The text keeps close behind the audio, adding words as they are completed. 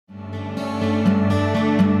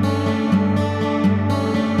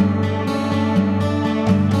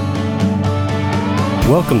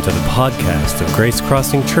Welcome to the podcast of Grace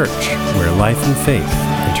Crossing Church, where life and faith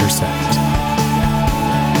intersect.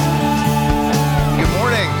 Good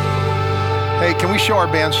morning. Hey, can we show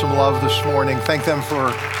our band some love this morning? Thank them for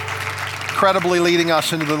incredibly leading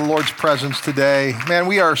us into the Lord's presence today. Man,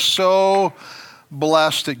 we are so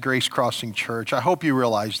blessed at Grace Crossing Church. I hope you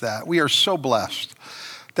realize that. We are so blessed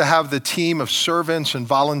to have the team of servants and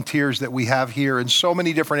volunteers that we have here in so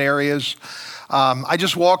many different areas. I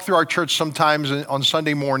just walk through our church sometimes on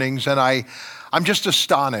Sunday mornings, and I'm just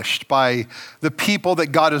astonished by the people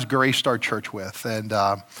that God has graced our church with, and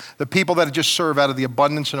the people that just serve out of the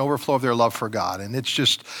abundance and overflow of their love for God. And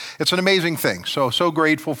it's an amazing thing. So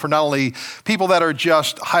grateful for not only people that are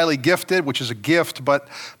just highly gifted, which is a gift, but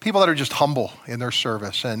people that are just humble in their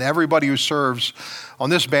service. And everybody who serves on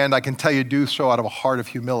this band, I can tell you, do so out of a heart of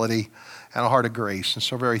humility and a heart of grace. And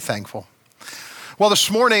so very thankful. Well,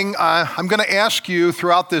 this morning, I'm going to ask you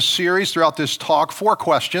throughout this series, throughout this talk, 4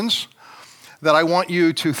 questions that I want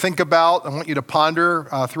you to think about. I want you to ponder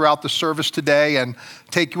throughout the service today and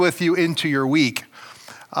take with you into your week.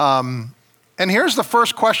 And here's the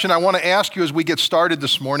first question I want to ask you as we get started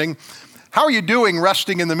this morning. How are you doing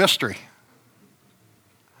resting in the mystery?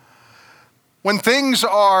 When things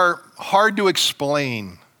are hard to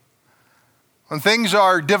explain, when things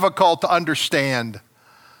are difficult to understand,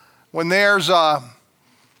 when there's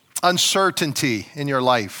uncertainty in your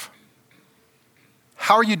life,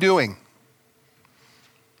 how are you doing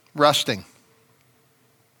resting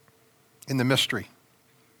in the mystery?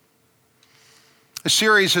 The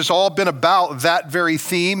series has all been about that very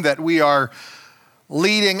theme that we are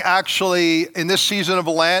leading actually in this season of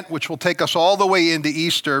Lent, which will take us all the way into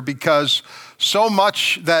Easter, because so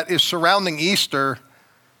much that is surrounding Easter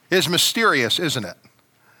is mysterious, isn't it?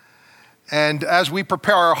 And as we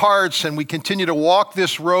prepare our hearts and we continue to walk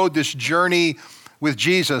this road, this journey with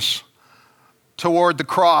Jesus toward the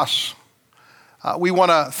cross, we want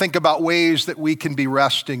to think about ways that we can be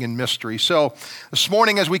resting in mystery. So this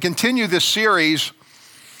morning, as we continue this series,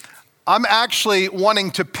 I'm actually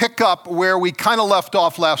wanting to pick up where we kind of left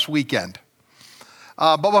off last weekend.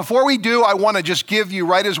 But before we do, I want to just give you,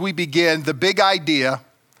 right as we begin, the big idea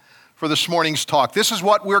for this morning's talk. This is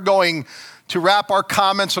what we're going to wrap our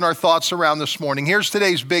comments and our thoughts around this morning. Here's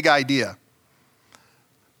today's big idea.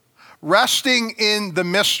 Resting in the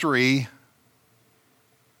mystery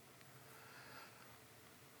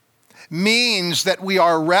means that we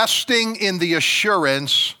are resting in the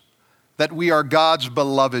assurance that we are God's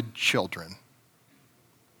beloved children.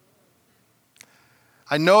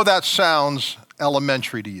 I know that sounds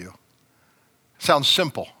elementary to you. It sounds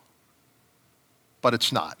simple, but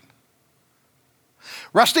it's not.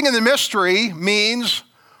 Resting in the mystery means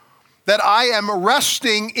that I am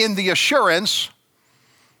resting in the assurance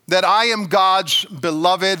that I am God's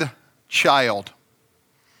beloved child.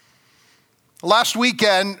 Last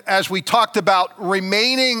weekend, as we talked about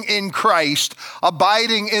remaining in Christ,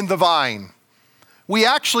 abiding in the vine, we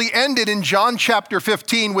actually ended in John chapter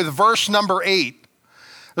 15 with verse number 8.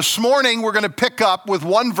 This morning, we're going to pick up with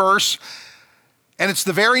one verse, and it's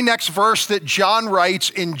the very next verse that John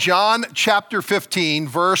writes in John chapter 15,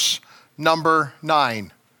 verse number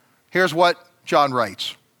 9. Here's what John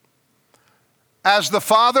writes. As the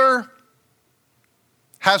Father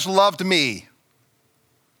has loved me,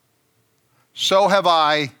 so have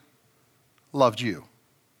I loved you.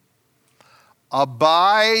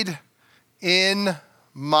 Abide in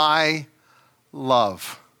my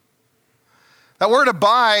love. That word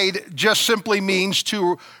abide just simply means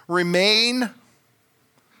to remain,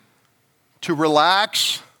 to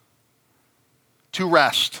relax, to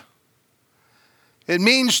rest. It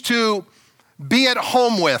means to be at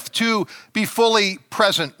home with, to be fully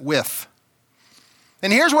present with.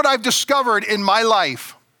 And here's what I've discovered in my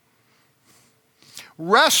life.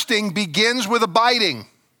 Resting begins with abiding,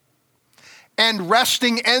 and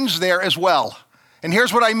resting ends there as well. And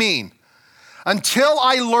here's what I mean. Until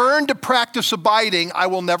I learn to practice abiding, I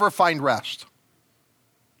will never find rest.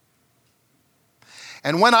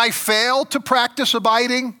 And when I fail to practice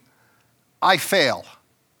abiding, I fail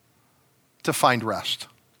to find rest.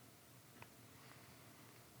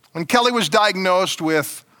 When Kelly was diagnosed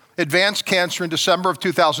with advanced cancer in December of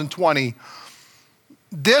 2020,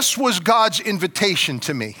 this was God's invitation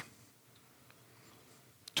to me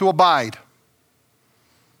to abide,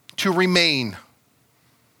 to remain,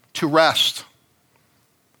 to rest,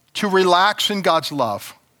 to relax in God's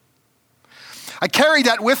love. I carried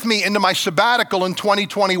that with me into my sabbatical in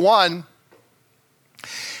 2021,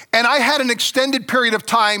 and I had an extended period of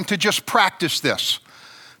time to just practice this,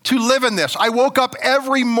 to live in this. I woke up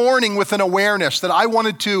every morning with an awareness that I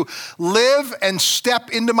wanted to live and step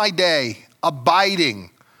into my day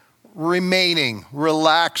abiding, remaining,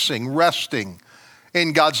 relaxing, resting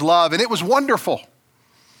in God's love. And it was wonderful.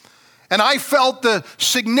 And I felt the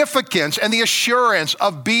significance and the assurance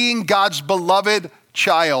of being God's beloved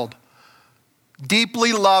child,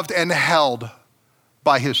 deeply loved and held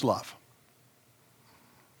by his love.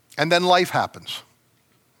 And then life happens.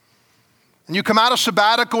 And you come out of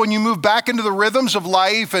sabbatical and you move back into the rhythms of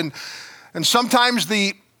life, and sometimes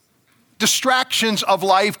the distractions of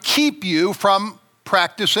life keep you from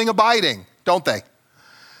practicing abiding, don't they?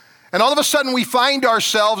 And all of a sudden we find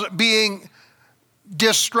ourselves being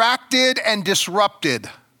distracted and disrupted,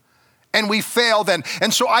 and we fail then.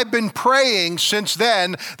 And so I've been praying since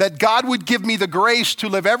then that God would give me the grace to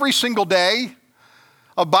live every single day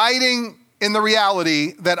abiding in the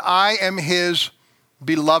reality that I am his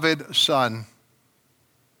beloved son.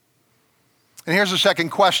 And here's the second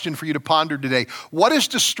question for you to ponder today. What is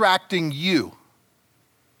distracting you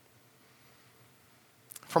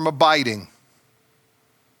from abiding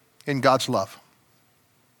in God's love?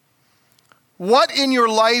 What in your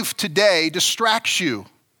life today distracts you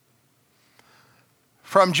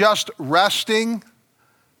from just resting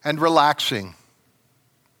and relaxing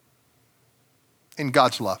in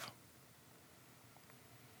God's love?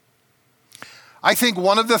 I think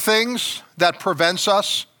one of the things that prevents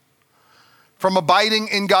us from abiding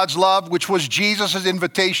in God's love, which was Jesus'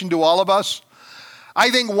 invitation to all of us, I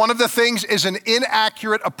think one of the things is an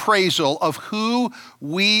inaccurate appraisal of who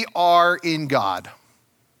we are in God.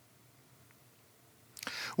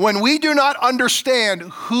 When we do not understand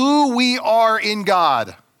who we are in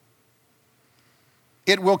God,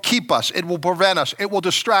 it will keep us, it will prevent us, it will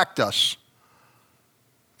distract us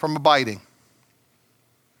from abiding.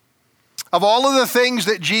 Of all of the things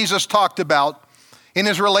that Jesus talked about in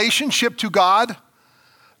his relationship to God,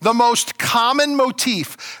 the most common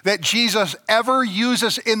motif that Jesus ever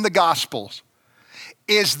uses in the Gospels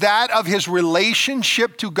is that of his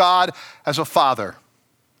relationship to God as a father,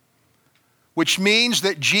 which means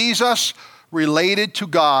that Jesus related to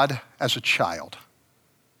God as a child.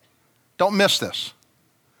 Don't miss this.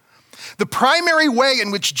 The primary way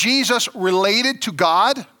in which Jesus related to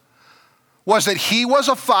God was that he was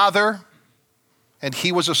a father and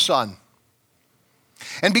he was a son.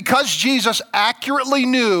 And because Jesus accurately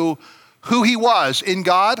knew who he was in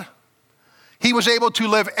God, he was able to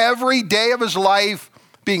live every day of his life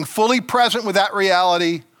being fully present with that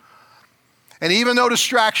reality. And even though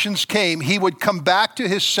distractions came, he would come back to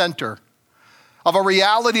his center of a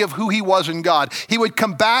reality of who he was in God. He would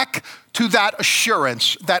come back to that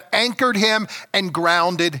assurance that anchored him and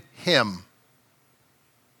grounded him.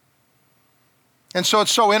 And so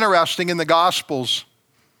it's so interesting in the Gospels.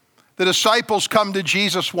 The disciples come to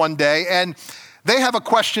Jesus one day and they have a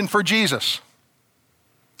question for Jesus.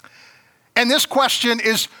 And this question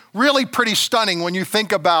is really pretty stunning when you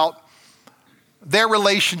think about their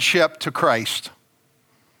relationship to Christ.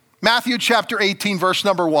 Matthew chapter 18, verse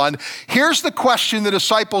number 1. Here's the question the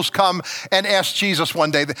disciples come and ask Jesus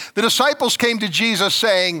one day. The disciples came to Jesus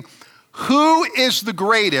saying, "Who is the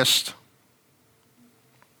greatest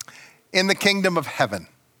in the kingdom of heaven?"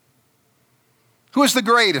 Who is the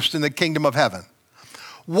greatest in the kingdom of heaven?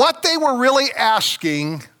 What they were really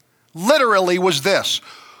asking literally was this: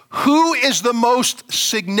 who is the most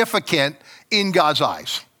significant in God's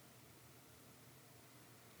eyes?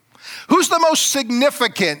 Who's the most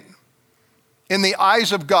significant in the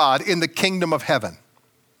eyes of God in the kingdom of heaven?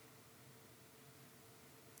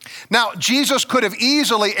 Now, Jesus could have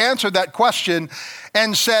easily answered that question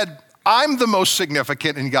and said, "I'm the most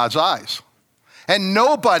significant in God's eyes." And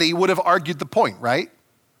nobody would have argued the point, right?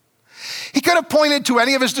 He could have pointed to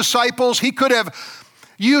any of his disciples. He could have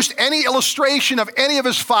used any illustration of any of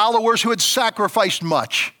his followers who had sacrificed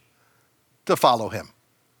much to follow him.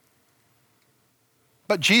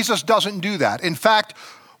 But Jesus doesn't do that. In fact,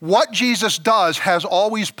 what Jesus does has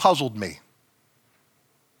always puzzled me.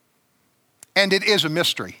 And it is a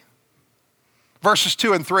mystery. Verses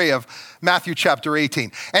 2 and 3 of Matthew chapter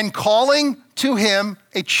 18. And calling to him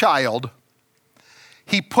a child,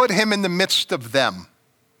 he put him in the midst of them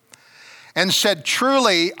and said,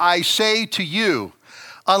 "Truly I say to you,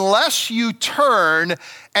 unless you turn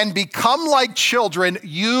and become like children,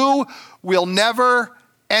 you will never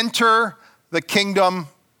enter the kingdom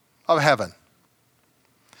of heaven."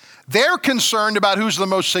 They're concerned about who's the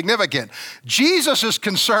most significant. Jesus is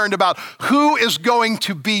concerned about who is going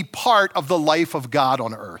to be part of the life of God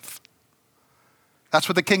on earth. That's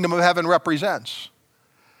what the kingdom of heaven represents.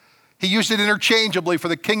 He used it interchangeably for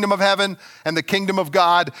the kingdom of heaven and the kingdom of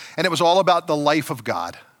God, and it was all about the life of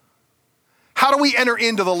God. How do we enter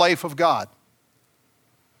into the life of God?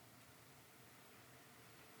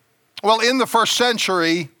 Well, in the first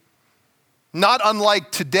century, not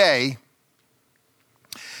unlike today,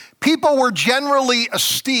 people were generally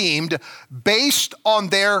esteemed based on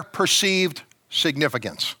their perceived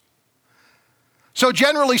significance. So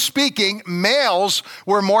generally speaking, males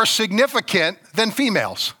were more significant than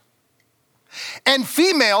females. And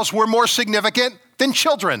females were more significant than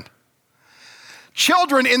children.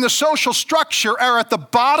 Children in the social structure are at the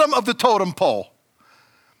bottom of the totem pole.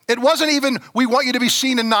 It wasn't even, we want you to be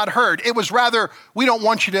seen and not heard. It was rather, we don't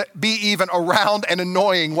want you to be even around and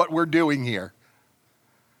annoying what we're doing here.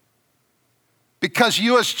 Because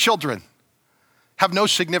you as children have no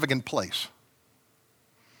significant place.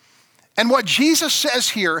 And what Jesus says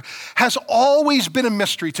here has always been a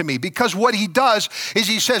mystery to me, because what he does is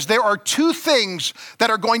he says there are two things that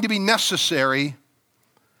are going to be necessary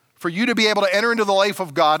for you to be able to enter into the life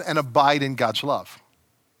of God and abide in God's love.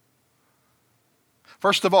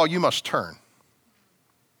 First of all, you must turn.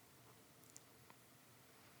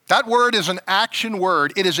 That word is an action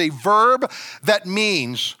word. It is a verb that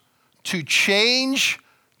means to change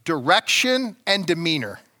direction and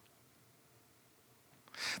demeanor.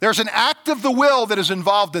 There's an act of the will that is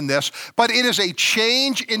involved in this, but it is a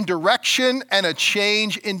change in direction and a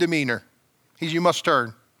change in demeanor. You must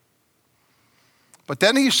turn. But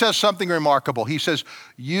then he says something remarkable. He says,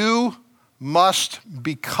 you must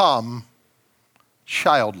become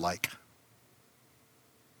childlike.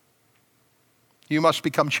 You must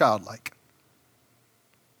become childlike.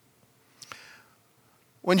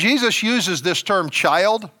 When Jesus uses this term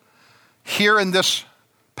child here in this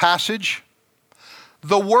passage,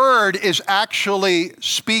 the word is actually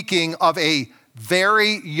speaking of a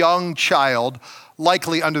very young child,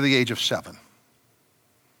 likely under the age of 7.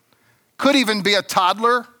 Could even be a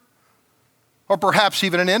toddler, or perhaps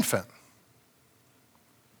even an infant.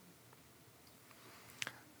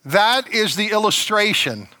 That is the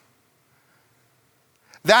illustration.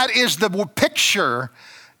 That is the picture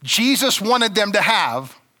Jesus wanted them to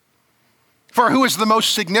have for who is the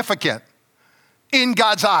most significant in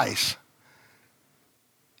God's eyes.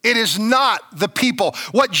 It is not the people.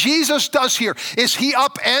 What Jesus does here is he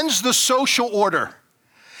upends the social order.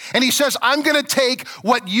 And he says, I'm going to take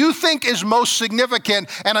what you think is most significant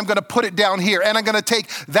and I'm going to put it down here. And I'm going to take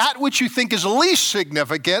that which you think is least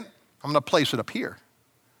significant, I'm going to place it up here.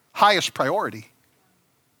 Highest priority.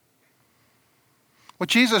 What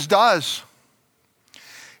Jesus does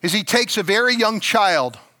is he takes a very young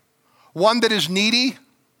child, one that is needy,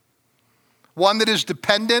 one that is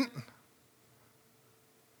dependent,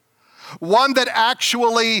 one that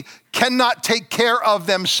actually cannot take care of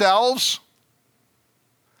themselves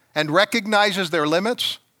and recognizes their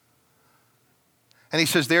limits. And he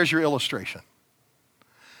says, there's your illustration.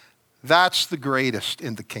 That's the greatest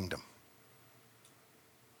in the kingdom.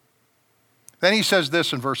 Then he says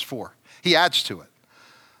this in verse 4. He adds to it.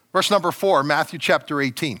 Verse number 4, Matthew chapter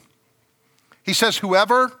 18. He says,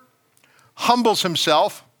 whoever humbles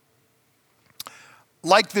himself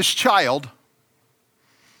like this child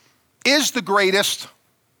is the greatest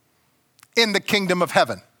in the kingdom of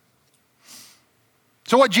heaven.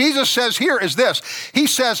 So what Jesus says here is this. He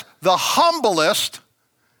says the humblest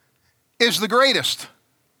is the greatest.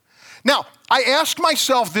 Now, I ask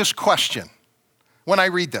myself this question when I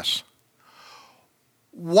read this.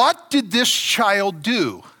 What did this child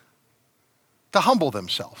do to humble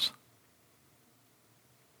themselves?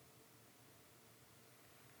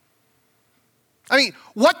 I mean,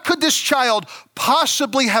 what could this child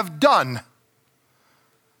possibly have done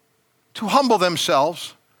to humble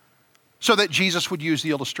themselves so that Jesus would use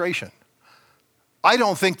the illustration? I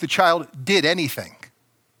don't think the child did anything.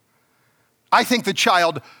 I think the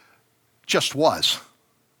child just was.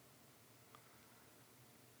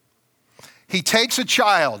 He takes a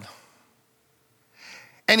child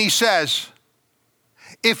and he says,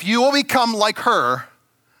 if you will become like her,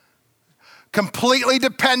 completely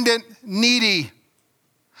dependent, needy,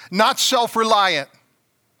 not self-reliant.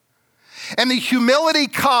 And the humility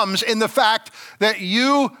comes in the fact that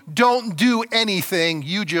you don't do anything,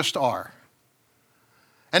 you just are.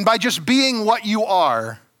 And by just being what you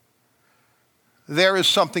are, there is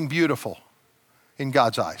something beautiful in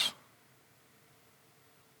God's eyes.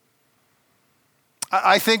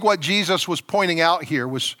 I think what Jesus was pointing out here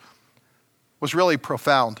was really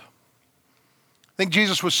profound. I think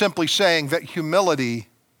Jesus was simply saying that humility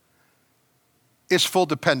is full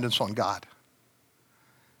dependence on God.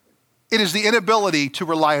 It is the inability to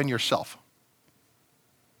rely on yourself,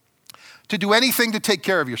 to do anything to take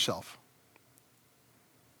care of yourself.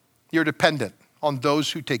 You're dependent on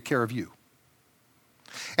those who take care of you.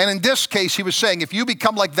 And in this case, he was saying, if you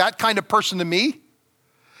become like that kind of person to me,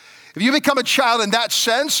 if you become a child in that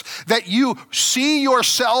sense, that you see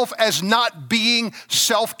yourself as not being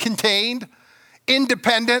self-contained,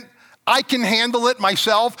 independent, I can handle it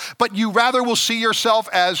myself, but you rather will see yourself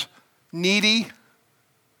as needy,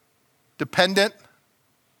 dependent,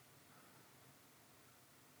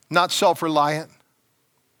 not self-reliant,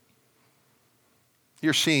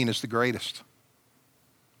 you're seen as the greatest.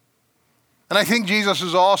 And I think Jesus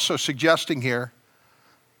is also suggesting here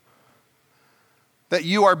that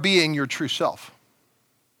you are being your true self.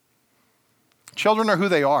 Children are who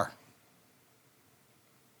they are.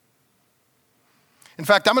 In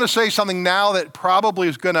fact, I'm going to say something now that probably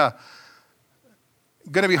is going to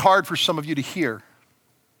be hard for some of you to hear.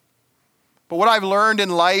 But what I've learned in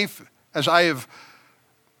life, as I have,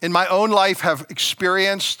 in my own life, have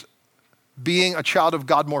experienced being a child of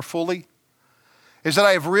God more fully, is that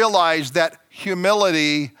I have realized that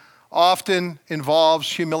humility often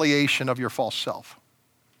involves humiliation of your false self.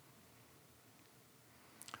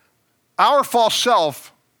 Our false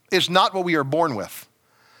self is not what we are born with.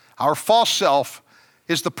 Our false self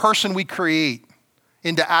is the person we create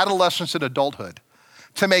into adolescence and adulthood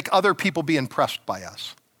to make other people be impressed by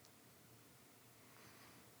us,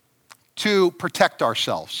 to protect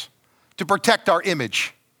ourselves, to protect our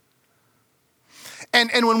image.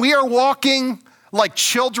 And when we are walking like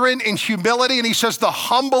children in humility, and he says the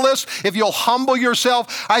humblest, if you'll humble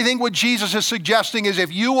yourself, I think what Jesus is suggesting is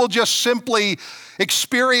if you will just simply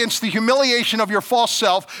experience the humiliation of your false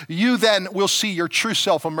self, you then will see your true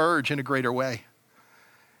self emerge in a greater way.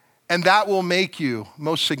 And that will make you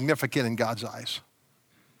most significant in God's eyes.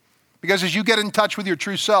 Because as you get in touch with your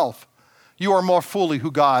true self, you are more fully who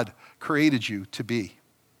God created you to be.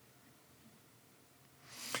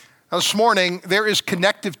 Now this morning, there is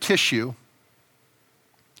connective tissue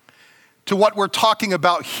to what we're talking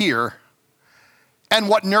about here and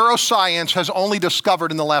what neuroscience has only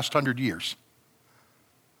discovered in the last 100 years.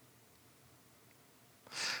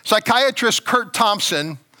 Psychiatrist Curt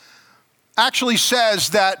Thompson actually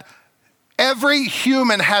says that every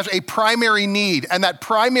human has a primary need, and that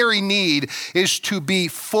primary need is to be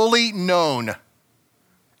fully known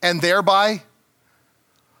and thereby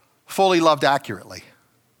fully loved accurately.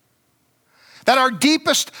 That our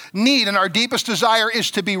deepest need and our deepest desire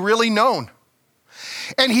is to be really known.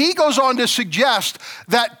 And he goes on to suggest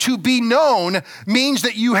that to be known means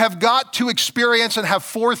that you have got to experience and have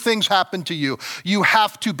 4 things happen to you. You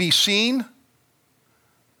have to be seen.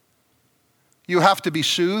 You have to be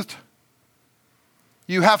soothed.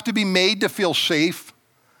 You have to be made to feel safe.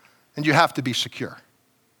 And you have to be secure.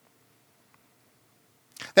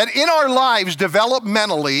 That in our lives,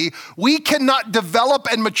 developmentally, we cannot develop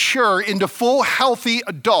and mature into full, healthy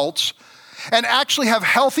adults and actually have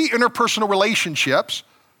healthy interpersonal relationships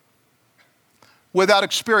without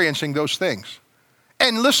experiencing those things.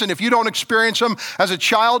 And listen, if you don't experience them as a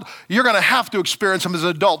child, you're going to have to experience them as an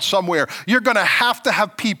adult somewhere. You're going to have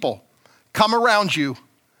people come around you.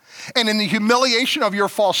 And in the humiliation of your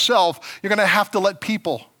false self, you're going to have to let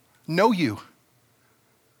people know you,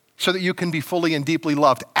 so that you can be fully and deeply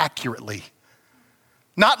loved accurately.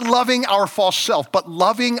 Not loving our false self, but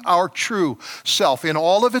loving our true self in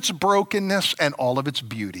all of its brokenness and all of its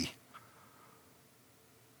beauty.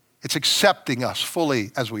 It's accepting us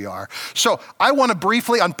fully as we are. So I want to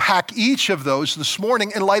briefly unpack each of those this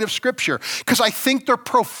morning in light of Scripture, because I think they're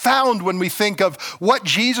profound when we think of what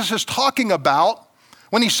Jesus is talking about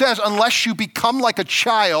when he says, unless you become like a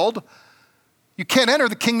child, you can't enter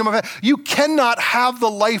the kingdom of heaven. You cannot have the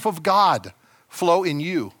life of God flow in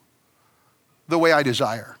you the way I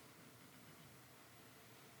desire.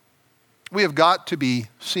 We have got to be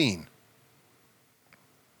seen.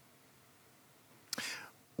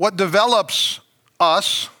 What develops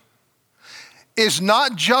us is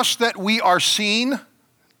not just that we are seen,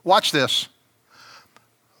 watch this,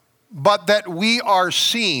 but that we are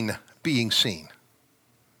seen being seen.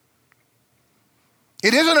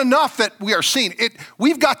 It isn't enough that we are seen.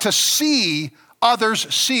 We've got to see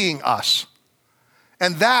others seeing us.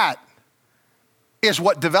 And that is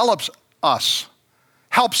what develops us,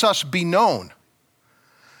 helps us be known.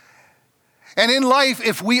 And in life,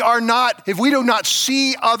 if we do not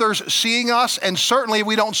see others seeing us, and certainly if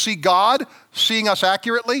we don't see God seeing us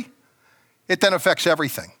accurately, it then affects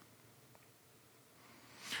everything.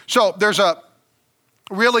 So there's a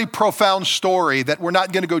really profound story that we're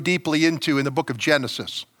not going to go deeply into in the book of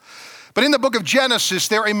Genesis. But in the book of Genesis,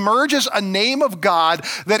 there emerges a name of God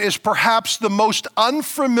that is perhaps the most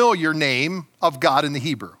unfamiliar name of God in the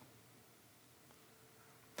Hebrew.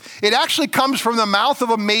 It actually comes from the mouth of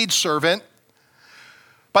a maidservant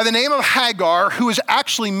by the name of Hagar, who is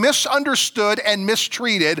actually misunderstood and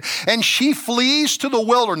mistreated, and she flees to the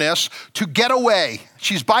wilderness to get away.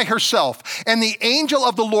 She's by herself, and the angel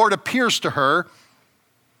of the Lord appears to her,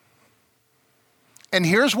 and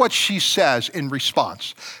here's what she says in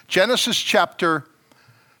response. Genesis chapter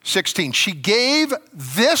 16. She gave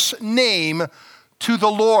this name to the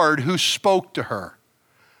Lord who spoke to her.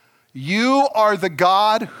 You are the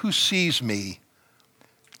God who sees me.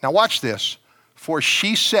 Now watch this. For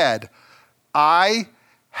she said, I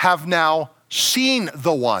have now seen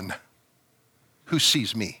the one who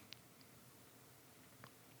sees me.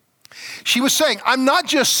 She was saying, I'm not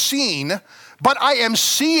just seen, but I am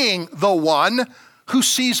seeing the one who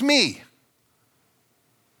sees me.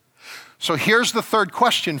 So here's the third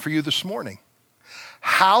question for you this morning.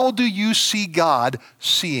 How do you see God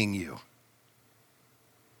seeing you?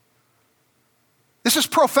 This is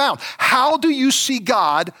profound. How do you see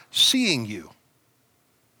God seeing you?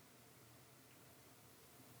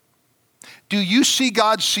 Do you see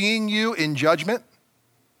God seeing you in judgment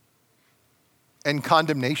and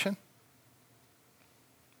condemnation?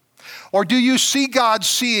 Or do you see God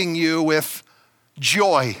seeing you with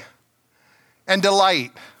joy and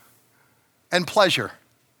delight and pleasure?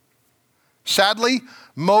 Sadly,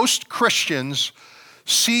 most Christians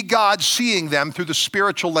see God seeing them through the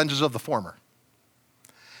spiritual lenses of the former.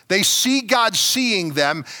 They see God seeing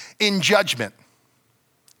them in judgment,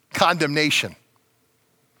 condemnation.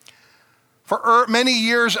 For many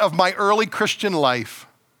years of my early Christian life,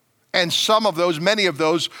 and many of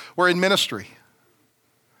those were in ministry,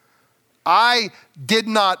 I did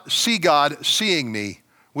not see God seeing me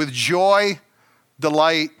with joy,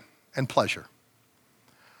 delight, and pleasure.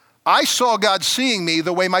 I saw God seeing me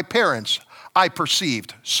the way my parents, I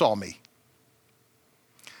perceived, saw me.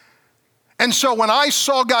 And so when I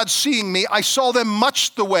saw God seeing me, I saw them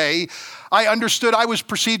much the way I understood I was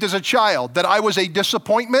perceived as a child, that I was a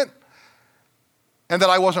disappointment and that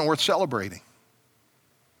I wasn't worth celebrating.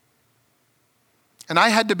 And I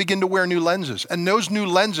had to begin to wear new lenses, and those new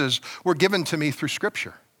lenses were given to me through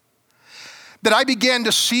Scripture. That I began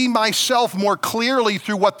to see myself more clearly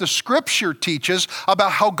through what the Scripture teaches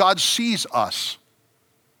about how God sees us.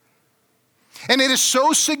 And it is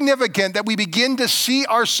so significant that we begin to see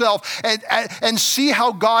ourselves and see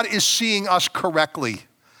how God is seeing us correctly.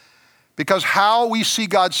 Because how we see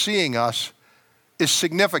God seeing us is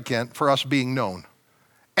significant for us being known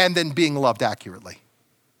and then being loved accurately.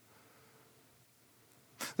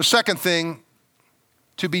 The second thing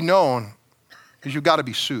to be known is you've got to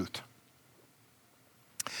be soothed.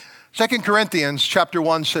 2 Corinthians chapter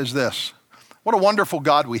 1 says this. What a wonderful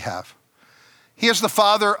God we have. He is the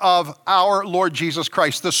Father of our Lord Jesus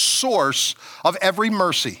Christ, the source of every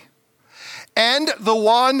mercy, and the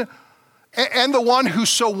one who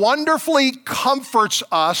so wonderfully comforts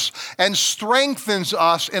us and strengthens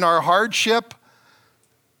us in our hardship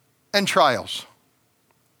and trials.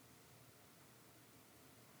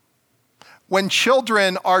 When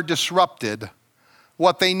children are disrupted,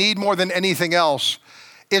 what they need more than anything else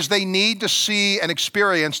is they need to see and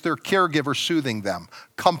experience their caregiver soothing them,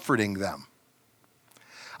 comforting them.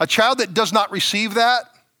 A child that does not receive that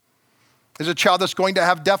is a child that's going to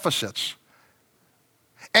have deficits,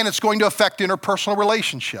 and it's going to affect interpersonal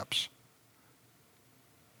relationships.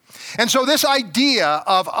 And so this idea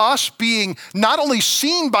of us being not only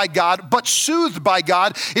seen by God, but soothed by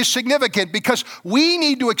God is significant because we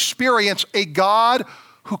need to experience a God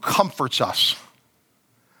who comforts us,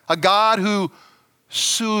 a God who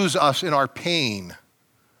soothes us in our pain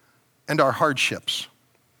and our hardships.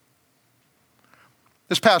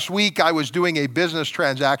 This past week, I was doing a business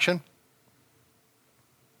transaction,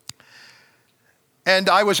 and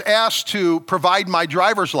I was asked to provide my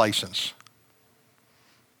driver's license.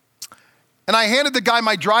 And I handed the guy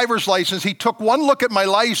my driver's license. He took one look at my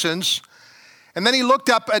license, and then he looked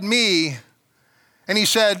up at me, and he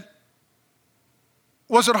said,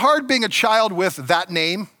 "Was it hard being a child with that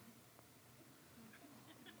name?"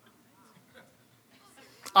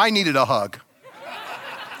 I needed a hug.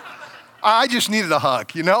 I just needed a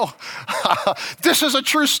hug, you know? This is a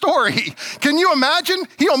true story. Can you imagine?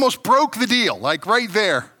 He almost broke the deal, like right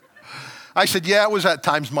there. I said, yeah, it was at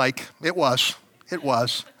times, Mike. It was.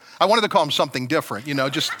 I wanted to call him something different, you know,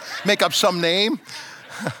 just make up some name.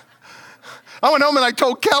 I went home and I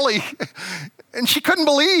told Kelly, and she couldn't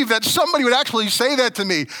believe that somebody would actually say that to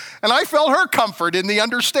me. And I felt her comfort in the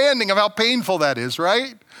understanding of how painful that is,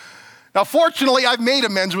 right? Now, fortunately, I've made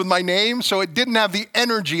amends with my name, so it didn't have the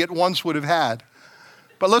energy it once would have had.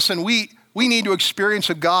 But listen, we need to experience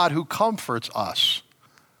a God who comforts us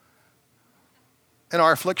in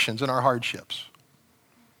our afflictions and our hardships.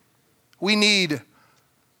 We need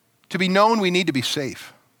To be known, we need to be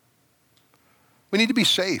safe. We need to be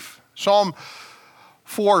safe. Psalm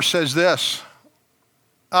 4 says this,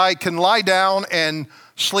 I can lie down and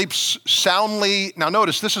sleep soundly. Now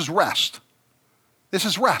notice, this is rest. This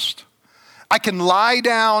is rest. I can lie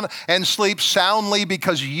down and sleep soundly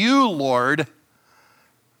because you, Lord,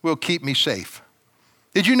 will keep me safe.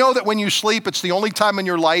 Did you know that when you sleep, it's the only time in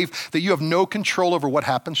your life that you have no control over what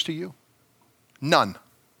happens to you? None.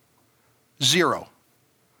 Zero.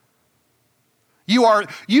 You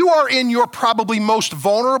are in your probably most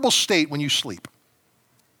vulnerable state when you sleep.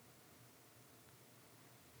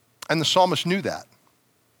 And the psalmist knew that.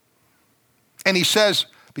 And he says,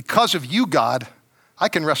 because of you, God, I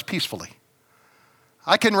can rest peacefully.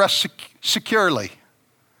 I can rest securely.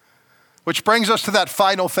 Which brings us to that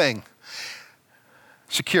final thing.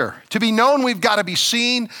 Secure. To be known, we've got to be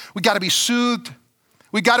seen. We've got to be soothed.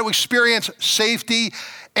 We've got to experience safety.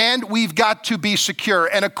 And we've got to be secure.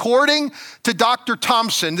 And according to Dr.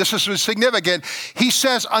 Thompson, this is significant, he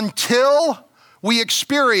says until we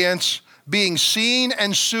experience being seen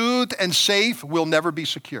and soothed and safe, we'll never be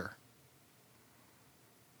secure.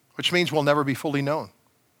 Which means we'll never be fully known.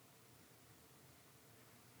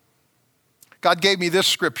 God gave me this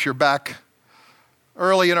scripture back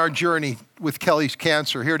early in our journey with Kelly's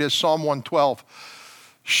cancer. Here it is, Psalm 112.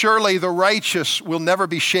 Surely the righteous will never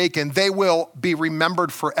be shaken. They will be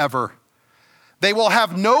remembered forever. They will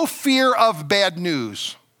have no fear of bad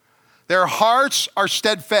news. Their hearts are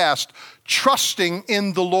steadfast, trusting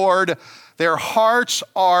in the Lord. Their hearts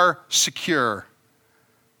are secure.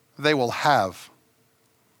 They will have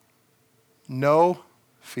no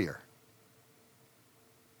fear.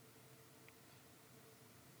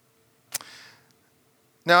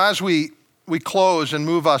 Now, as we close and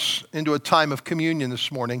move us into a time of communion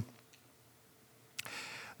this morning,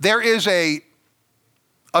 there is a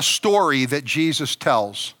story that Jesus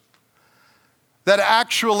tells that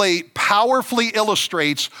actually powerfully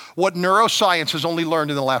illustrates what neuroscience has only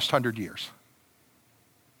learned in the last 100 years.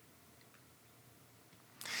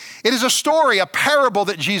 It is a story, a parable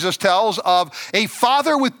that Jesus tells of a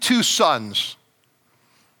father with two sons.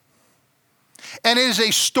 And it is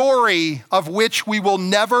a story of which we will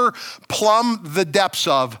never plumb the depths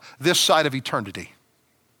of this side of eternity.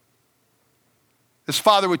 This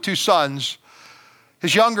father with two sons,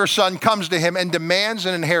 his younger son comes to him and demands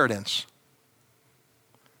an inheritance.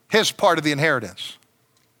 His part of the inheritance.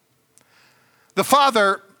 The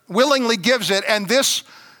father willingly gives it, and this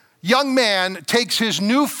young man takes his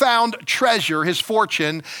newfound treasure, his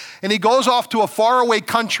fortune, and he goes off to a faraway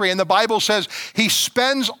country, and the Bible says he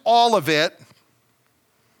spends all of it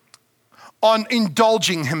on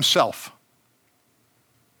indulging himself.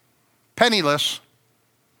 Penniless,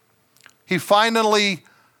 he finally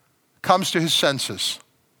comes to his senses,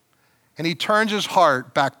 and he turns his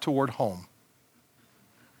heart back toward home.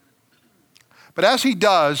 But as he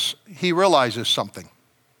does, he realizes something.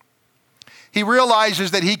 He realizes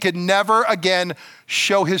that he could never again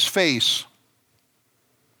show his face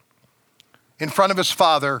in front of his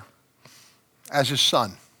father as his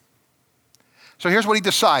son. So here's what he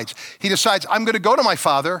decides. He decides, I'm going to go to my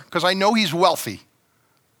father because I know he's wealthy.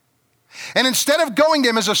 And instead of going to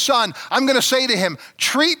him as a son, I'm going to say to him,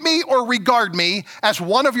 treat me or regard me as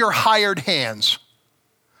one of your hired hands.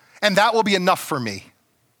 And that will be enough for me.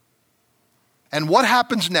 And what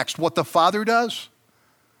happens next? What the father does,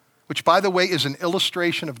 which by the way is an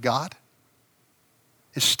illustration of God,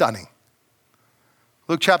 is stunning.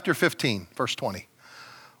 Luke chapter 15, verse 20.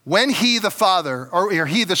 When he, the father, or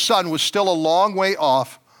he, the son, was still a long way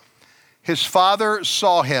off, his father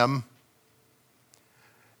saw him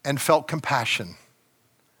and felt compassion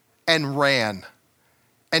and ran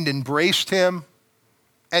and embraced him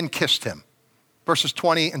and kissed him. Verses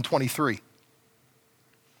 20 and 23.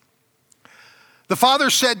 The father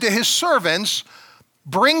said to his servants,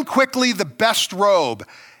 bring quickly the best robe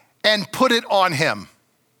and put it on him.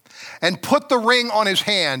 And put the ring on his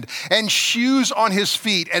hand and shoes on his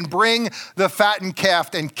feet, and bring the fattened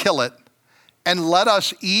calf and kill it. And let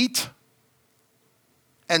us eat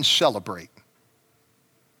and celebrate.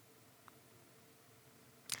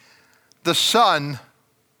 The son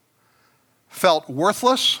felt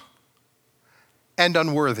worthless and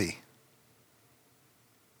unworthy.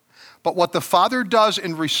 But what the father does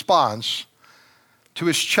in response to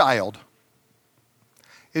his child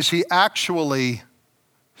is he actually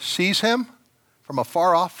sees him from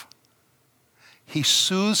afar off. He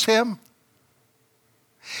soothes him.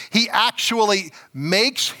 He actually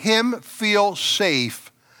makes him feel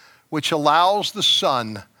safe, which allows the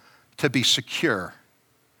son to be secure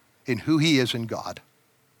in who he is in God,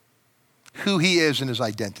 who he is in his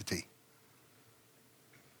identity.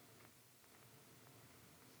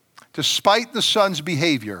 despite the son's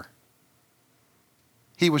behavior,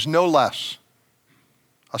 he was no less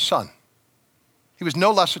a son. He was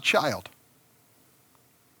no less a child.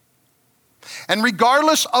 And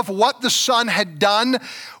regardless of what the son had done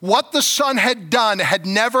had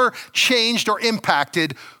never changed or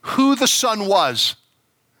impacted who the son was.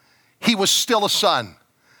 He was still a son.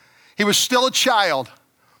 He was still a child.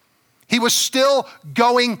 He was still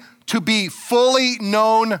going to be fully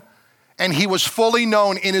known, and he was fully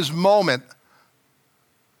known in his moment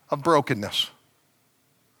of brokenness.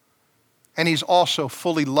 And he's also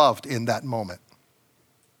fully loved in that moment.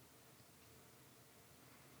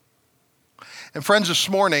 And friends, this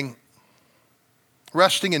morning,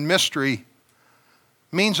 resting in mystery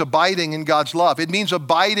means abiding in God's love. It means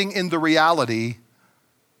abiding in the reality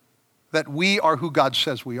that we are who God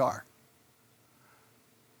says we are.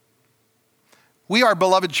 We are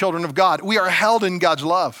beloved children of God. We are held in God's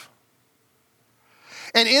love.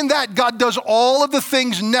 And in that, God does all of the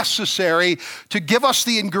things necessary to give us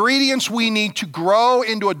the ingredients we need to grow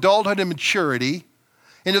into adulthood and maturity,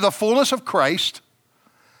 into the fullness of Christ,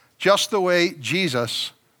 just the way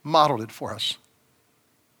Jesus modeled it for us.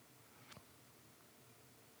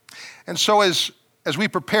 And so as we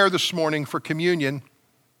prepare this morning for communion,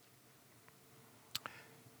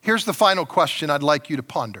 here's the final question I'd like you to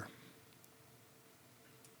ponder.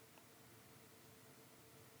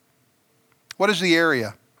 What is the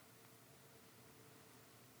area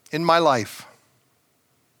in my life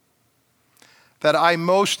that I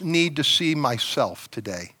most need to see myself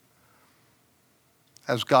today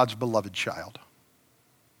as God's beloved child?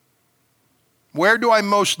 Where do I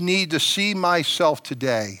most need to see myself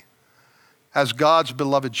today as God's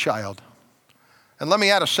beloved child? And let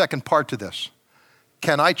me add a second part to this.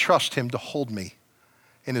 Can I trust him to hold me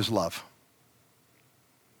in his love?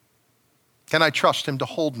 Can I trust him to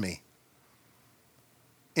hold me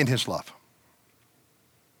in his love?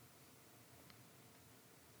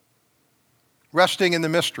 Resting in the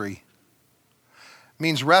mystery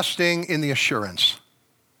means resting in the assurance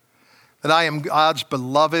that I am God's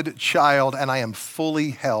beloved child and I am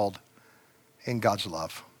fully held in God's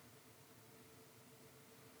love.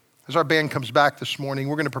 As our band comes back this morning,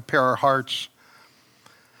 we're going to prepare our hearts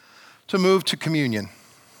to move to communion.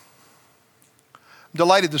 I'm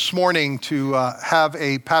delighted this morning to have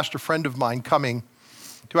a pastor friend of mine coming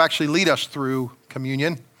to actually lead us through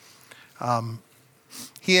communion.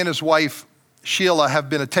 He and his wife, Sheila, have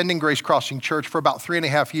been attending Grace Crossing Church for about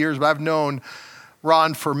 3.5 years, but I've known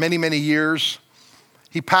Ron for many, many years.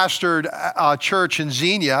 He pastored a church in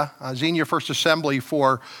Xenia, Xenia First Assembly,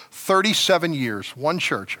 for 37 years, one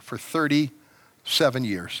church for 37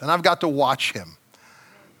 years. And I've got to watch him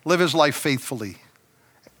live his life faithfully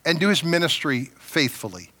and do his ministry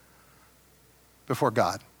faithfully before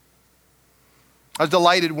God. I was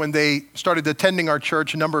delighted when they started attending our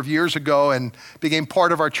church a number of years ago and became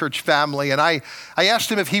part of our church family. And I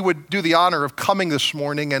asked him if he would do the honor of coming this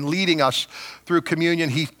morning and leading us through communion.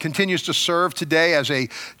 He continues to serve today as a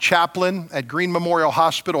chaplain at Green Memorial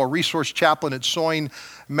Hospital, a resource chaplain at Soin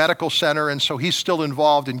Medical Center. And so he's still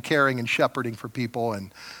involved in caring and shepherding for people.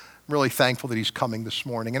 And I'm really thankful that he's coming this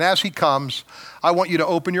morning. And as he comes, I want you to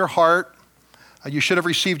open your heart. You should have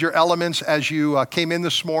received your elements as you came in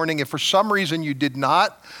this morning. If for some reason you did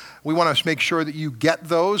not, we want to make sure that you get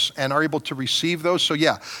those and are able to receive those. So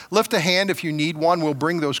yeah, lift a hand if you need one. We'll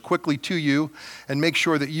bring those quickly to you and make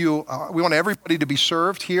sure that we want everybody to be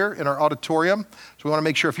served here in our auditorium. So we want to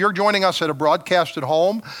make sure if you're joining us at a broadcast at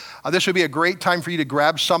home, this would be a great time for you to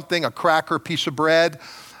grab something, a cracker, a piece of bread,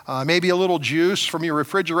 maybe a little juice from your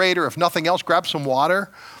refrigerator. If nothing else, grab some water.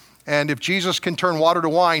 And if Jesus can turn water to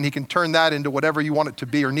wine, he can turn that into whatever you want it to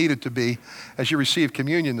be or need it to be as you receive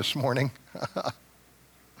communion this morning.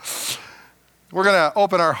 We're going to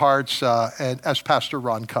open our hearts as Pastor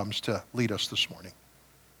Ron comes to lead us this morning.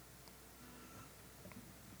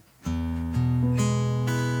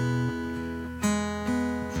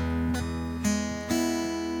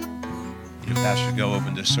 Pastor Go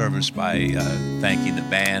opened the service by thanking the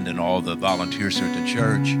band and all the volunteers here at the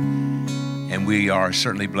church. And we are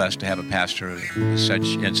certainly blessed to have a pastor with such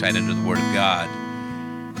insight into the Word of God.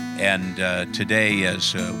 And today,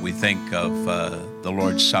 as we think of the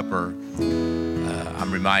Lord's Supper,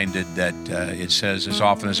 I'm reminded that it says, as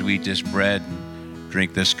often as we eat this bread and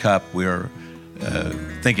drink this cup, we're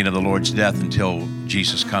thinking of the Lord's death until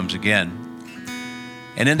Jesus comes again.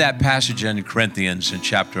 And in that passage in Corinthians in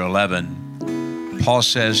chapter 11, Paul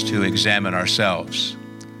says to examine ourselves.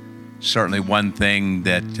 Certainly one thing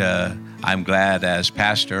that I'm glad as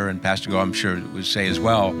pastor, and Pastor Go I'm sure would say as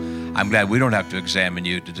well, I'm glad we don't have to examine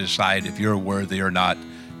you to decide if you're worthy or not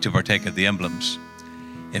to partake of the emblems.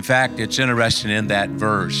 In fact, it's interesting in that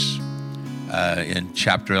verse, in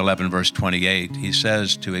chapter 11, verse 28, he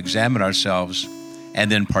says to examine ourselves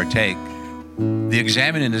and then partake. The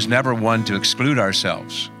examining is never one to exclude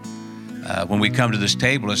ourselves. When we come to this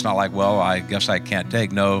table, it's not like, well, I guess I can't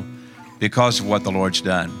take. No, because of what the Lord's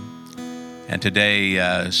done. And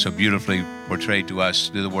today, so beautifully portrayed to us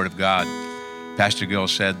through the Word of God, Pastor Gill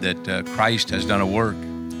said that Christ has done a work.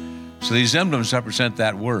 So these emblems represent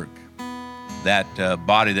that work, that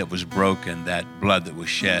body that was broken, that blood that was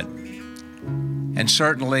shed. And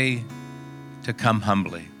certainly to come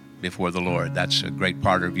humbly before the Lord. That's a great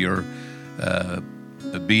part of your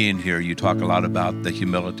being here. You talk a lot about the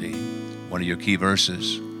humility, one of your key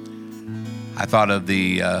verses. I thought of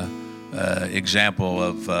the example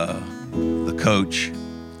of the coach.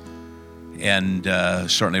 And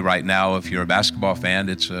certainly right now, if you're a basketball fan,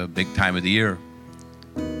 it's a big time of the year.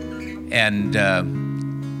 And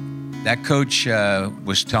that coach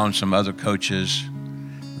was telling some other coaches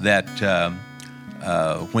that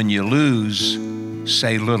when you lose,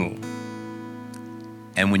 say little.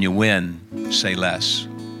 And when you win, say less.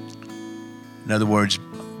 In other words,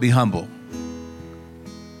 be humble.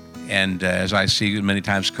 And as I see many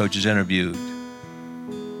times coaches interviewed,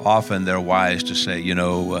 often they're wise to say,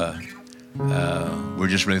 we're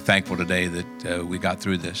just really thankful today that we got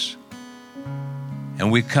through this.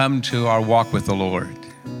 And we come to our walk with the Lord,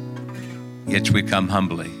 yet we come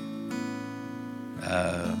humbly.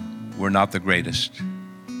 We're not the greatest.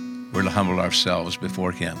 We're to humble ourselves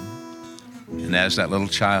before Him. And as that little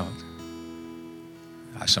child,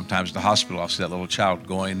 sometimes at the hospital, I'll see that little child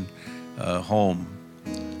going home,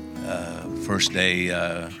 first day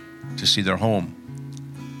to see their home.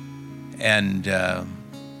 And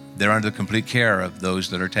they're under the complete care of those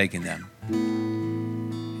that are taking them.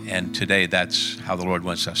 And today, that's how the Lord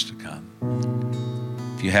wants us to come.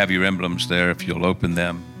 If you have your emblems there, if you'll open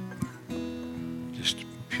them, just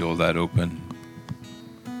peel that open.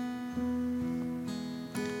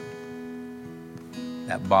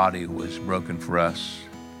 That body was broken for us.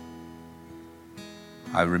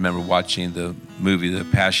 I remember watching the movie, The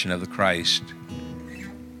Passion of the Christ,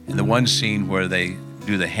 and the one scene where they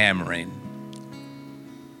do the hammering.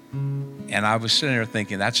 And I was sitting there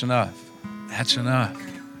thinking, that's enough. That's enough.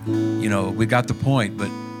 We got the point, but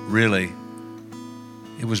really,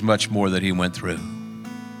 it was much more that He went through.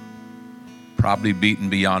 Probably beaten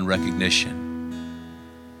beyond recognition.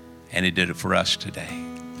 And He did it for us today.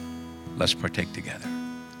 Let's partake together.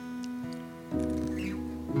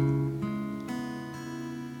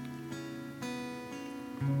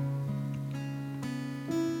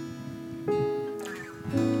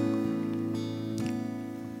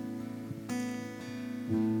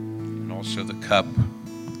 Also the cup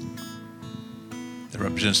that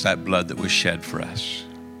represents that blood that was shed for us.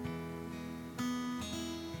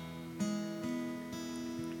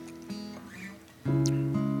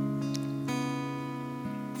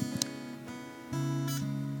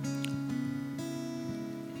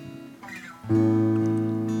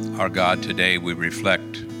 Our God, today we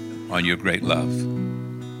reflect on your great love.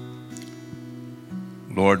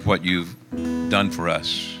 Lord, what you've done for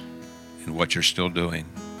us and what you're still doing,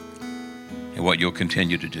 and what you'll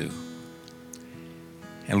continue to do.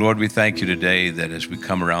 And Lord, we thank you today that as we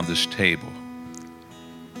come around this table,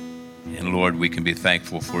 and Lord, we can be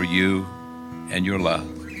thankful for you and your love.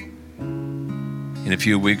 In a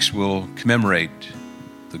few weeks, we'll commemorate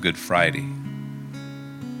the Good Friday,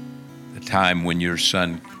 the time when your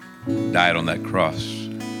Son died on that cross.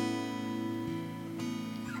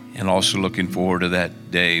 And also looking forward to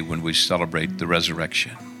that day when we celebrate the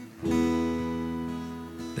resurrection.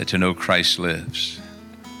 That to know Christ lives.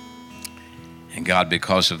 And God,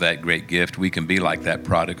 because of that great gift, we can be like that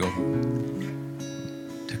prodigal.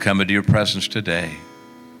 To come into your presence today.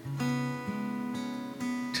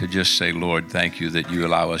 To just say, Lord, thank you that you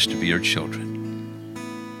allow us to be your children.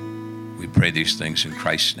 We pray these things in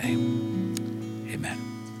Christ's name. Amen.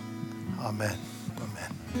 Amen.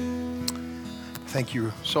 Amen. Thank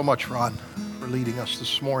you so much, Ron, for leading us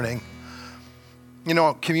this morning.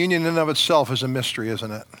 Communion in and of itself is a mystery,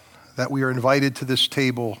 isn't it? That we are invited to this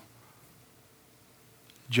table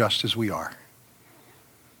just as we are.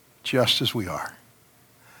 Just as we are.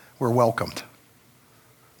 We're welcomed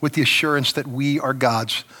with the assurance that we are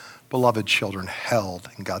God's beloved children, held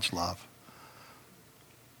in God's love.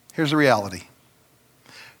 Here's the reality.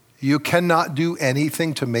 You cannot do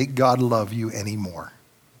anything to make God love you anymore.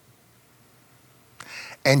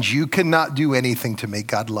 And you cannot do anything to make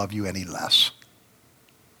God love you any less.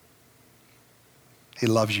 He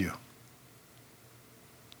loves you.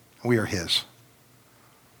 We are His.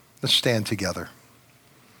 Let's stand together.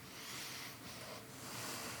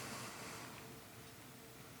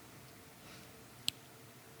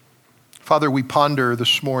 Father, we ponder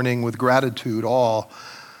this morning with gratitude all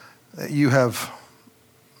that you have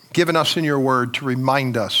given us in your word to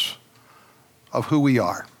remind us of who we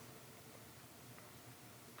are.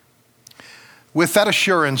 With that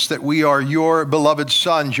assurance that we are your beloved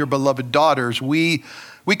sons, your beloved daughters, we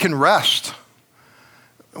can rest.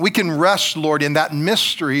 We can rest, Lord, in that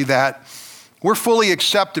mystery that we're fully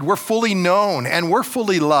accepted, we're fully known, and we're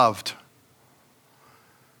fully loved.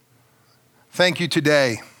 Thank you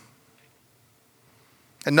today.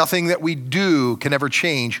 And nothing that we do can ever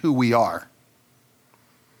change who we are.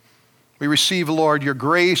 We receive, Lord, your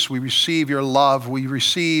grace. We receive your love. We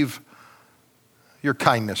receive your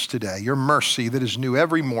kindness today, your mercy that is new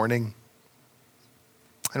every morning.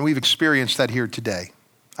 And we've experienced that here today,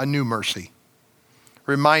 a new mercy,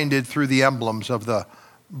 reminded through the emblems of the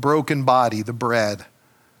broken body, the bread,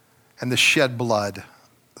 and the shed blood,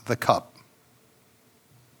 the cup.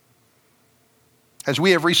 As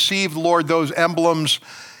we have received, Lord, those emblems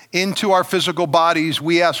into our physical bodies,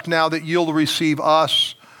 we ask now that you'll receive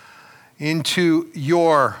us into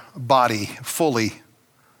your body fully,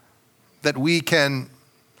 that we can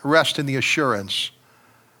rest in the assurance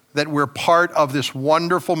that we're part of this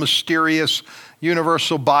wonderful, mysterious,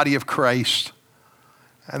 universal body of Christ,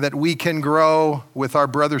 and that we can grow with our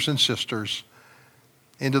brothers and sisters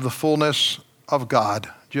into the fullness of God,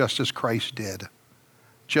 just as Christ did,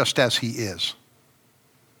 just as he is.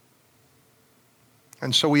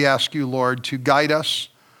 And so we ask you, Lord, to guide us,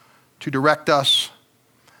 to direct us,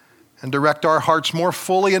 and direct our hearts more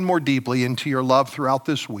fully and more deeply into your love throughout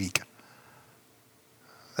this week,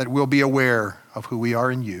 that we'll be aware of who we are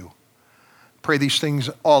in you. Pray these things,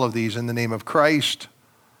 all of these, in the name of Christ,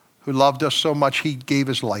 who loved us so much he gave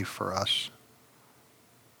his life for us.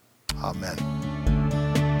 Amen.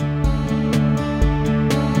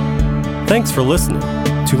 Thanks for listening.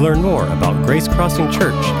 To learn more about Grace Crossing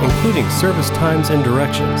Church, including service times and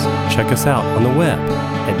directions, check us out on the web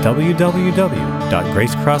at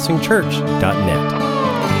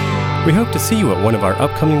www.gracecrossingchurch.net. We hope to see you at one of our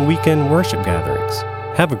upcoming weekend worship gatherings.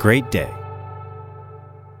 Have a great day.